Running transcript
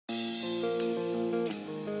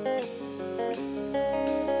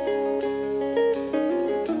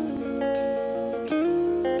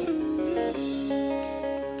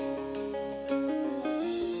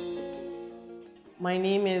My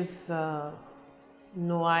name is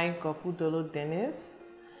Nowiah Gorpudolo-Dennis.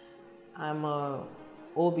 I'm a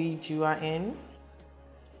OB/GYN,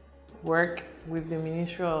 work with the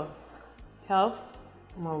Ministry of Health,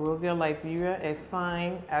 Monrovia, Liberia,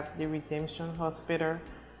 assigned at the Redemption Hospital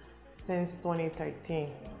since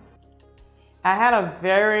 2013. I had a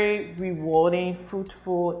very rewarding,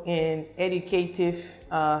 fruitful, and educative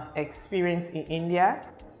experience in India.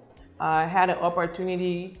 I had an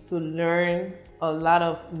opportunity to learn a lot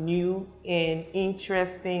of new and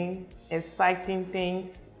interesting, exciting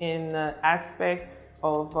things in aspects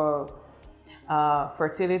of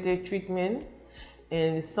fertility treatment,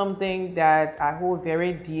 and it's something that I hold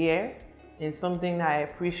very dear and something that I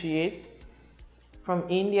appreciate. From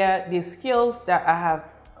India, the skills that I have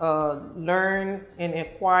learned and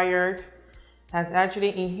acquired has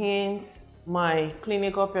actually enhanced my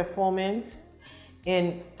clinical performance,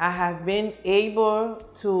 and I have been able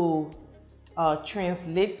to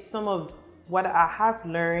translate some of what I have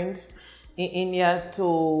learned in India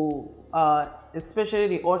to especially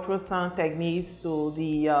the ultrasound techniques to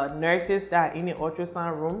the nurses that are in the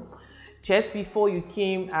ultrasound room. Just before you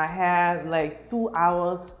came, I had like 2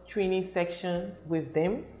 hours training section with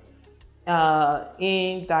them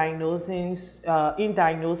in diagnosing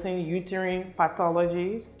uterine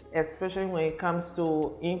pathologies, especially when it comes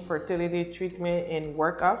to infertility treatment and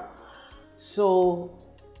workup. So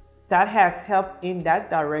that has helped in that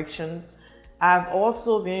direction. I've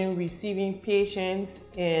also been receiving patients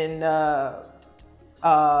and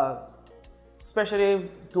especially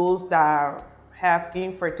those that have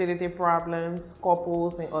infertility problems,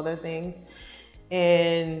 couples and other things,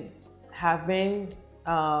 and have been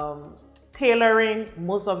tailoring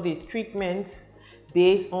most of the treatments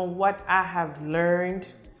based on what I have learned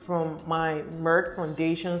from my Merck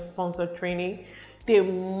Foundation sponsored training. The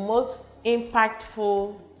most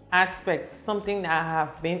impactful aspect, something that I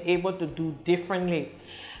have been able to do differently,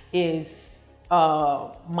 is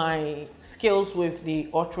my skills with the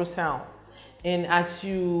ultrasound. And as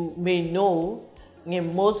you may know,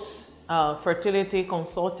 most fertility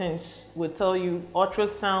consultants will tell you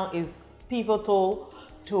ultrasound is pivotal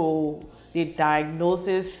to the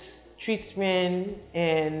diagnosis, treatment,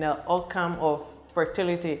 and outcome of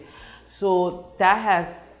fertility. So that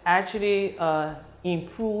has actually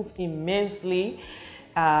improved immensely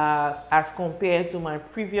as compared to my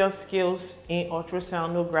previous skills in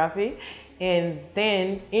ultrasonography. And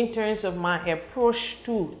then in terms of my approach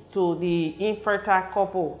to the infertile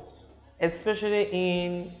couples, especially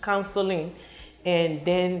in counseling, and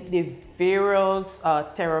then the various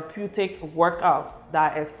therapeutic workup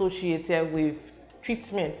that are associated with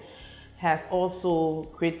treatment has also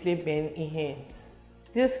greatly been enhanced.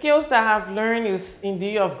 The skills that I've learned is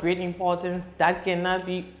indeed of great importance that cannot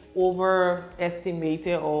be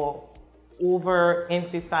overestimated or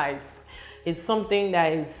overemphasized. It's something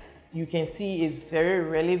that is, you can see, is very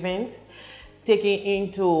relevant, taking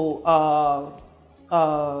into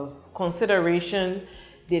consideration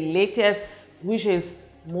the latest, which is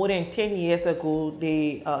more than 10 years ago,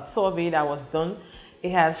 the survey that was done.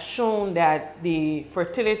 It has shown that the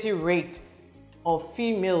fertility rate of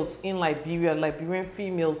females in Liberia, Liberian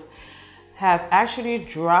females, have actually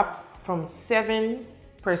dropped from 7%,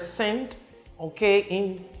 okay,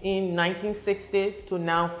 in 1960 to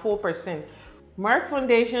now 4%. Merck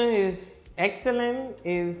Foundation is excellent.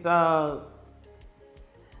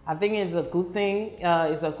 I think it's a good thing.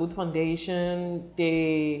 It's a good foundation.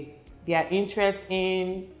 Their interest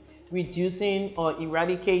in reducing or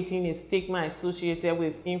eradicating the stigma associated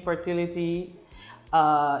with infertility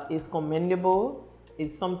is commendable.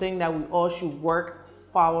 It's something that we all should work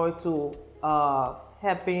forward to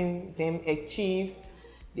helping them achieve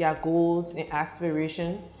their goals and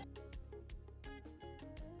aspirations.